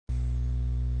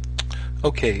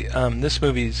Okay, this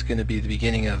movie is going to be the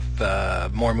beginning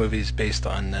of more movies based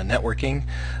on networking,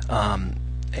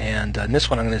 and in this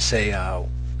one I'm going to say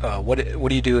what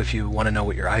do you do if you want to know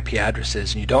what your IP address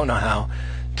is and you don't know how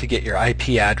to get your IP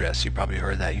address? You probably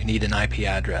heard that. You need an IP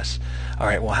address. All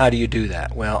right, well, how do you do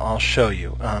that? Well, I'll show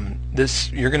you.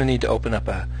 You're going to need to open up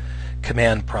a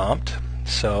command prompt.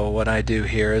 So what I do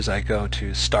here is I go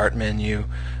to Start menu,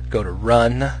 go to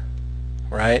Run,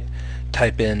 right?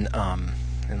 Type in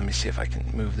and let me see if I can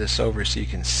move this over so you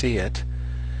can see it.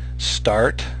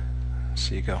 Start,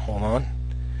 so you go, hold on,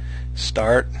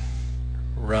 Start,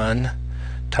 Run,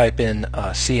 type in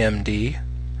CMD,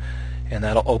 and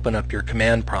that'll open up your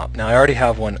command prompt. Now I already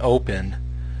have one open,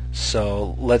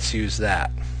 so let's use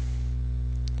that.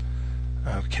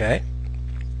 Okay.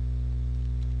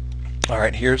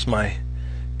 Alright, here's my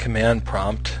command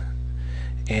prompt,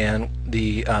 and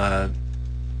the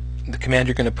command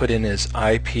you're going to put in is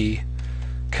IP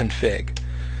config.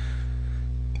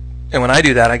 And when I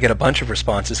do that, I get a bunch of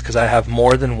responses because I have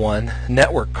more than one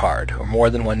network card or more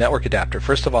than one network adapter.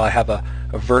 First of all, I have a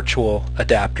virtual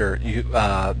adapter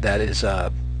that is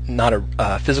not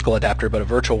a physical adapter but a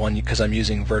virtual one because I'm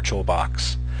using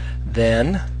VirtualBox.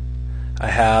 Then I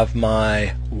have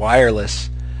my wireless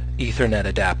Ethernet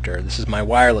adapter. This is my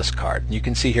wireless card. You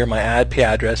can see here my IP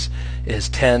address is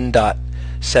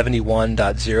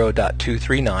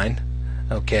 10.71.0.239.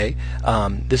 Okay,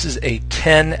 this is a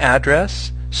 10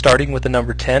 address starting with the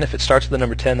number 10. If it starts with the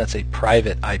number 10, that's a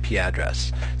private IP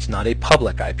address. It's not a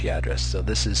public IP address. So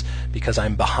this is because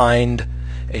I'm behind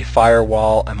a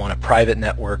firewall, I'm on a private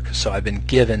network, so I've been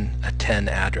given a 10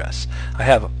 address. I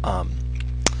have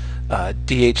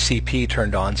DHCP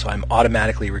turned on, so I'm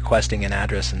automatically requesting an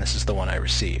address, and this is the one I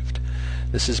received.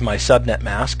 This is my subnet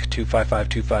mask,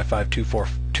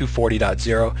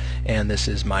 255.255.240.0, and this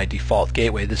is my default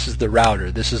gateway. This is the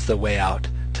router. This is the way out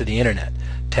to the internet.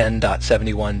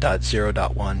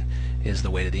 10.71.0.1 is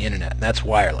the way to the internet. And that's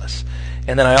wireless.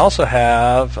 And then I also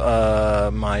have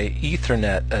my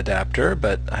Ethernet adapter,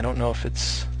 but I don't know if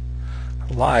it's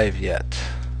live yet.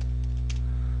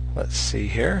 Let's see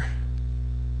here.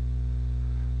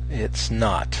 It's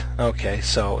not. Okay,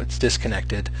 so it's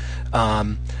disconnected.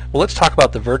 Well, let's talk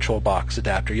about the VirtualBox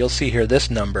adapter. You'll see here this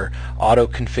number, auto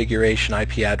configuration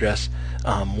IP address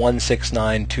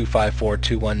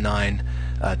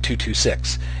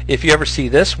 169.254.219.226. If you ever see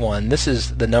this one, this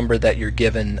is the number that you're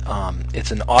given.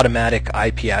 It's an automatic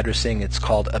IP addressing. It's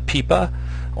called APIPA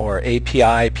or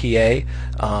API-PA.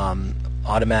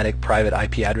 Automatic private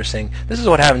IP addressing. This is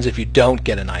what happens if you don't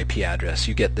get an IP address.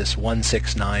 You get this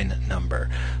 169 number.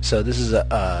 So this is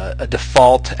a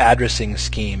default addressing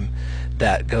scheme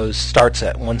that starts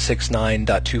at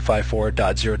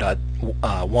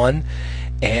 169.254.0.1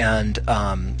 and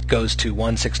goes to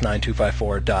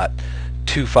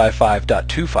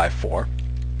 169.254.255.254,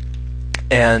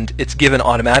 and it's given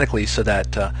automatically so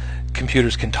that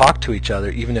computers can talk to each other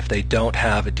even if they don't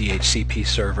have a DHCP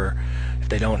server.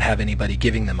 They don't have anybody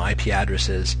giving them IP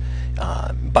addresses.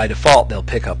 By default, they'll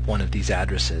pick up one of these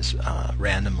addresses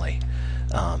randomly.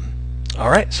 All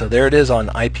right, so there it is on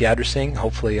IP addressing.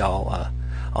 Hopefully, I'll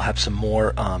have some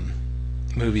more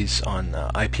movies on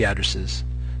IP addresses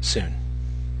soon.